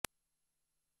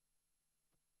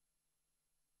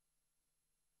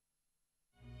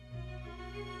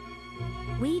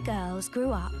girls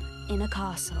grew up in a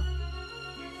castle.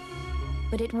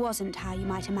 But it wasn't how you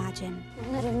might imagine.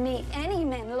 I'll never meet any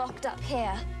men locked up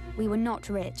here. We were not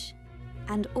rich,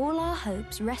 and all our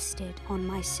hopes rested on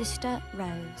my sister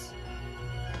Rose.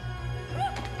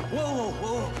 Whoa, whoa,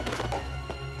 whoa!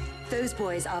 Those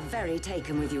boys are very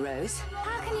taken with you, Rose.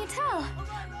 How can you tell?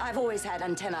 I've always had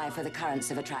antennae for the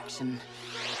currents of attraction.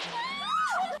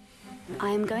 I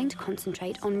am going to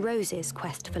concentrate on Rose's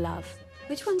quest for love.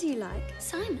 Which one do you like?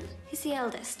 Simon. He's the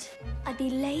eldest. I'd be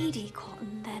Lady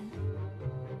Cotton then.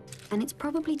 And it's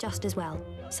probably just as well.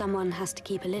 Someone has to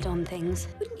keep a lid on things.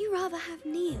 Wouldn't you rather have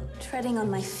Neil treading on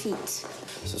my feet?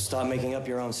 So stop making up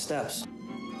your own steps.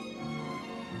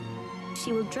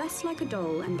 She will dress like a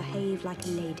doll and behave like a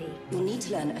lady. You'll need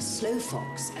to learn a slow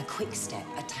fox, a quick step,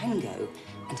 a tango,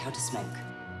 and how to smoke.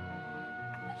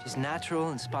 She's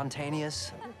natural and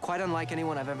spontaneous, quite unlike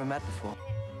anyone I've ever met before.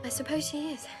 I suppose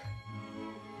she is.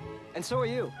 And so are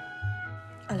you.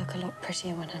 I look a lot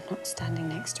prettier when I'm not standing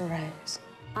next to Rose.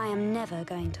 I am never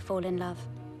going to fall in love.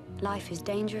 Life is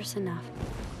dangerous enough.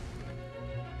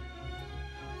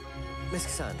 Miss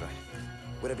Cassandra,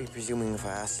 would I be presuming if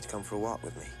I asked you to come for a walk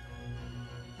with me?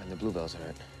 When the bluebells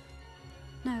hurt.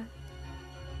 No.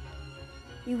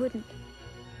 You wouldn't.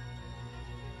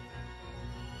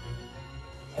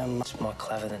 You're much more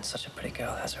clever than such a pretty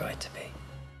girl has a right to be.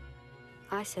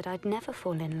 I said I'd never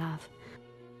fall in love.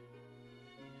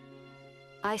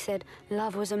 I said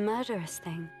love was a murderous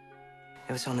thing.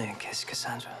 It was only a kiss,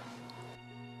 Cassandra.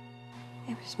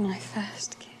 It was my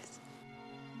first kiss.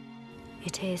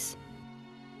 It is.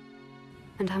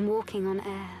 And I'm walking on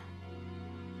air.